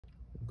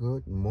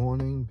Good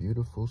morning,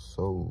 beautiful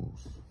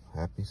souls.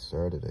 Happy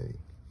Saturday.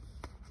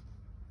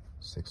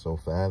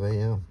 6:05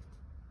 a.m.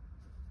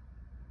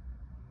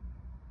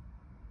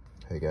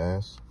 Hey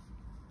guys,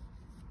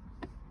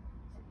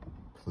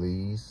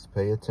 please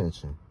pay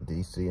attention.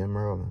 DC and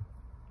Maryland.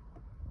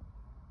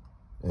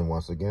 And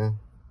once again,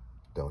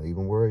 don't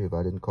even worry if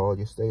I didn't call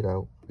your state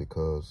out,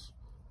 because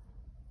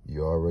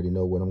you already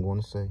know what I'm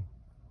going to say.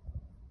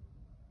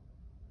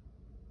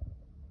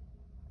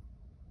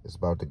 It's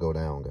about to go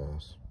down,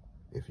 guys.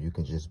 If you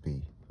can just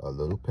be a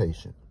little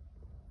patient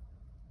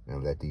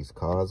and let these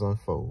cards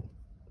unfold,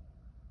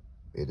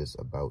 it is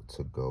about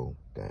to go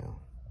down.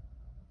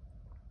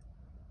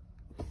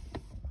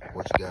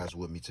 What you guys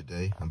with me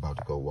today? I'm about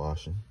to go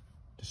washing.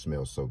 It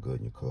smells so good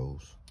in your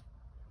clothes.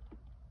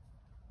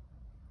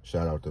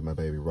 Shout out to my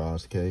baby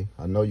Roz K.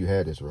 I know you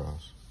had this,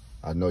 Roz.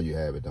 I know you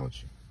have it,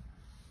 don't you?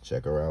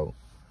 Check her out.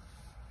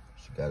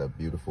 She got a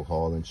beautiful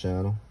hauling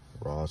channel.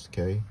 Roz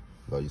K.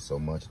 Love you so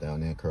much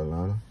down there in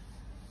Carolina.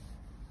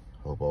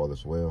 Hope all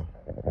is well.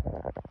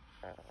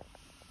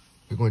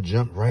 We're going to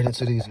jump right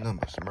into these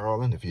numbers.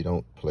 Maryland, if you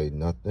don't play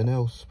nothing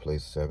else, play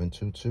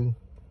 722.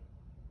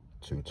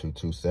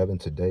 2227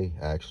 today.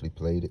 I actually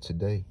played it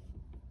today.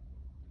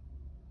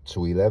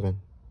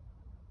 211.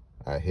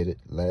 I hit it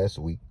last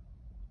week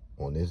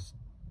on this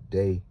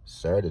day,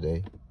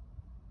 Saturday.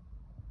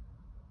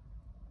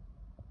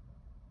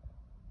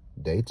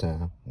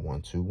 Daytime,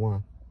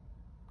 121.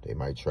 They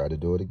might try to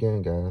do it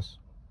again, guys.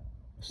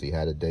 See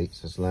how the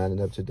dates is lining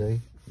up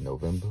today?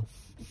 November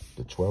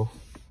the 12th.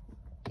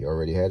 You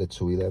already had a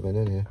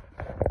 211 in here.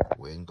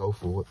 Go ahead and go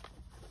for it.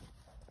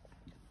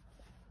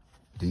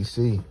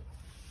 DC,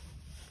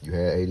 you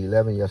had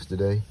 811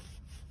 yesterday.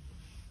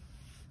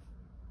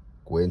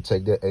 Go ahead and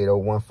take that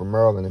 801 from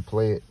Maryland and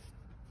play it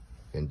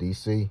in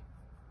DC.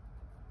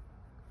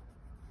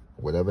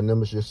 Whatever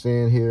numbers you're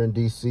seeing here in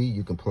DC,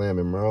 you can play them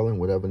in Maryland.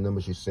 Whatever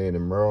numbers you're seeing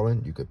in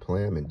Maryland, you could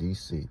play them in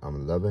DC.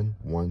 I'm loving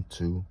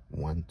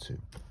 1212.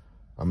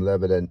 I'm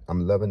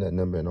loving that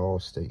number in all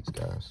states,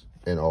 guys.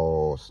 In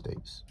all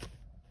states.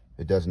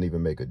 It doesn't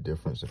even make a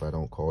difference if I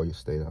don't call your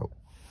state out,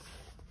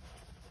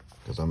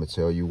 because I'm going to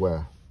tell you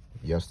why.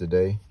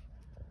 Yesterday,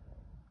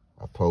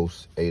 I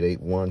post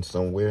 881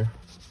 somewhere.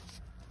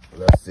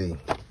 Let's see.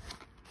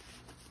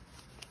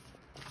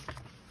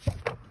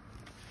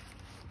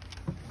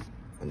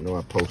 I know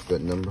I posted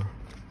that number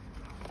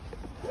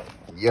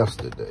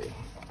yesterday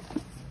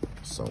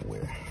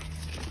somewhere.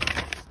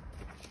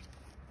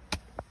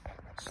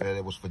 Said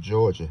it was for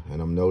Georgia,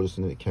 and I'm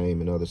noticing it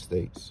came in other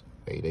states.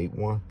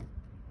 881.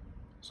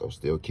 So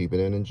still keep it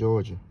in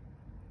Georgia.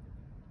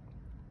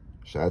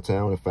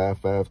 Chi-Town at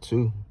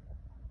 552.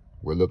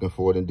 We're looking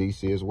for it in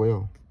DC as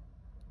well.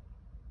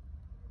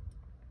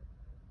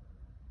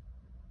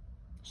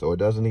 So it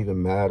doesn't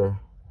even matter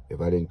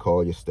if I didn't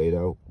call your state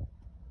out.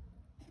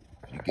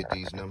 If you get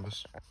these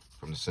numbers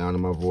from the sound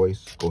of my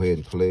voice, go ahead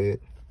and play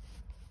it.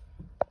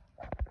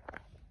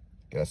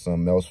 Got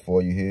something else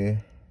for you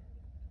here.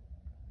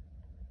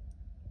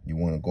 You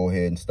want to go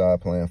ahead and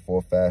start playing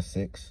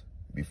 456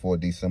 before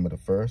December the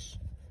 1st.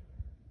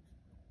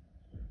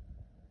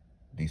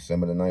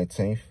 December the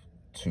 19th,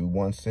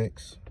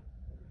 216.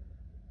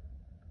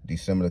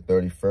 December the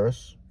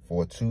 31st,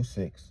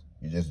 426.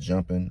 You're just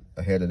jumping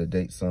ahead of the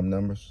date some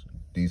numbers.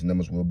 These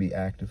numbers will be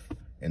active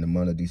in the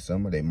month of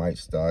December. They might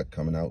start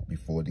coming out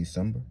before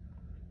December,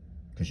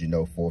 because you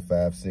know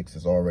 456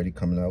 is already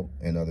coming out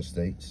in other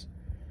states.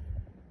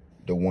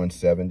 The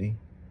 170.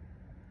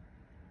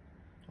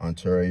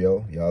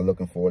 Ontario, y'all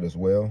looking for it as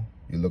well.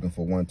 You're looking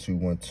for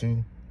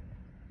 1212.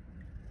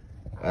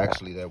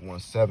 Actually, that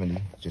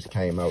 170 just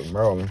came out in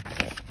Maryland.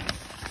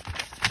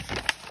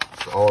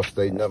 It's an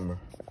all-state number.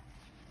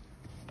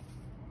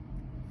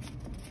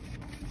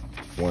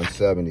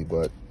 170,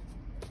 but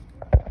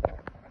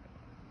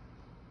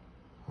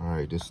all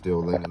right, this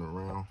still lingering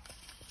around.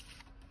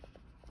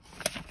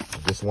 I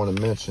just want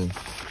to mention,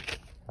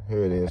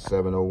 here it is,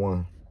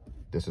 701.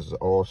 This is an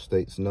all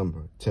states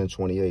number.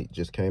 1028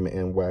 just came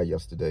in NY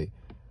yesterday.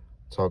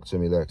 Talk to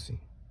me, Lexi.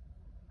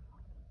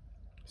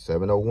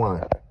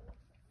 701.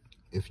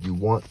 If you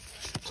want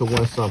to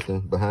win something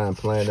behind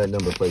playing that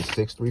number, play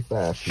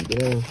 635. Keep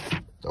it in.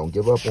 Don't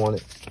give up on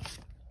it.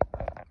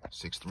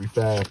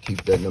 635.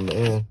 Keep that number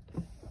in.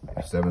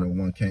 If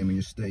 701 came in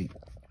your state,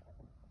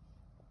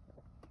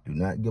 do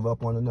not give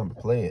up on the number.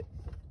 Play it.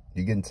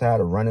 You're getting tired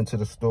of running to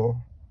the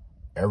store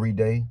every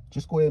day?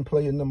 Just go ahead and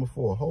play your number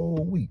for a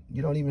whole week.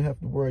 You don't even have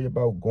to worry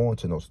about going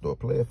to no store.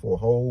 Play it for a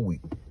whole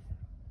week.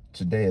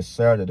 Today is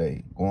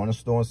Saturday. Go on the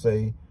store and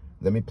say,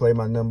 let me play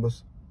my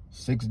numbers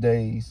 6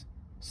 days,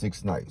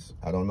 6 nights.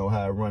 I don't know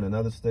how I run in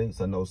other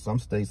states. I know some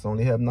states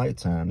only have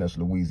nighttime. That's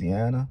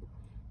Louisiana.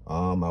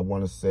 I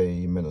want to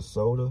say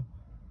Minnesota.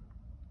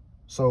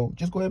 So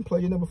just go ahead and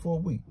play your number for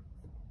a week.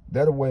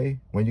 That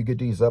way, when you get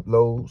these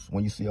uploads,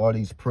 when you see all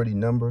these pretty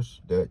numbers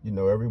that, you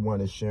know,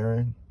 everyone is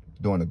sharing,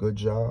 doing a good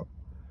job,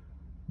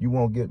 you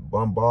won't get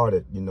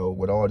bombarded, you know,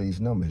 with all these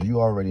numbers.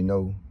 You already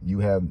know you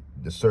have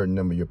the certain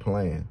number you're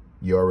playing.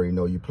 You already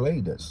know you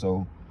played that.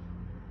 So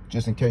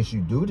just in case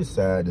you do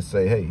decide to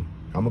say, hey,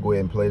 I'm gonna go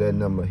ahead and play that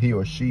number he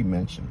or she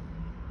mentioned.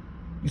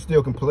 You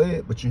still can play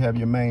it, but you have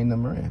your main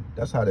number in.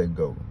 That's how that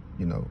go,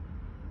 you know,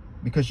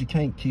 because you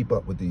can't keep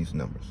up with these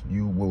numbers.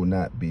 You will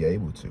not be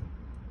able to,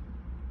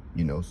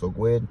 you know, so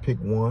go ahead and pick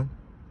one.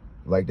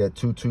 Like that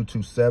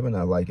 2227,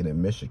 I like it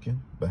in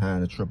Michigan,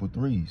 behind the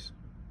 333s.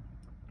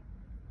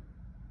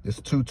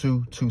 This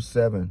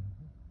 2227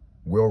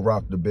 will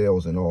rock the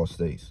bells in all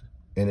states,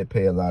 and it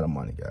pay a lot of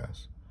money,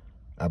 guys.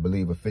 I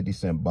believe a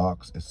 50-cent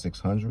box is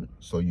 600,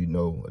 so you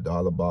know a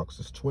 $1 box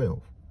is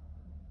 12.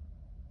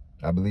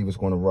 I believe it's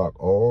going to rock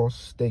all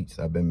states.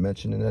 I've been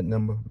mentioning that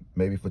number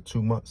maybe for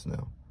 2 months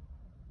now.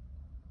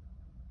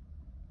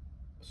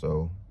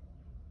 So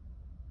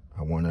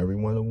I want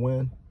everyone to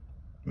win.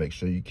 Make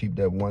sure you keep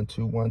that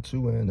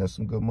 1212 in. That's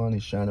some good money.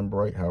 Shining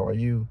Bright, how are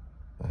you?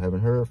 I haven't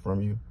heard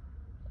from you.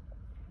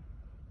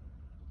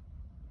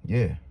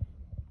 Yeah,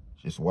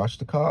 just watch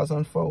the cards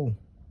unfold.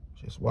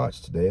 Just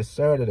watch. Today is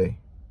Saturday.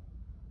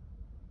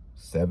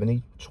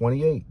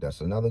 7028,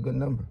 that's another good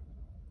number.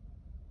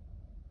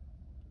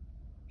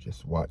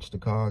 Just watch the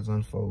cards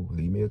unfold.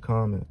 Leave me a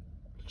comment.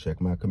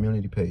 Check my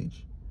community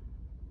page.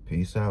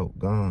 Peace out.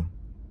 Gone.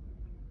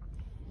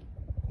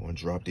 I'm gonna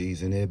drop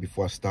these in there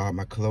before I start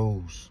my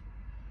clothes.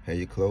 Have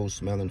your clothes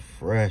smelling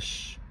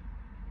fresh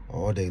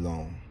all day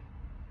long.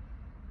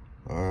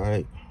 All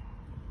right.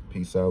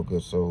 Peace out,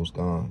 good souls.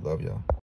 Gone. Love y'all.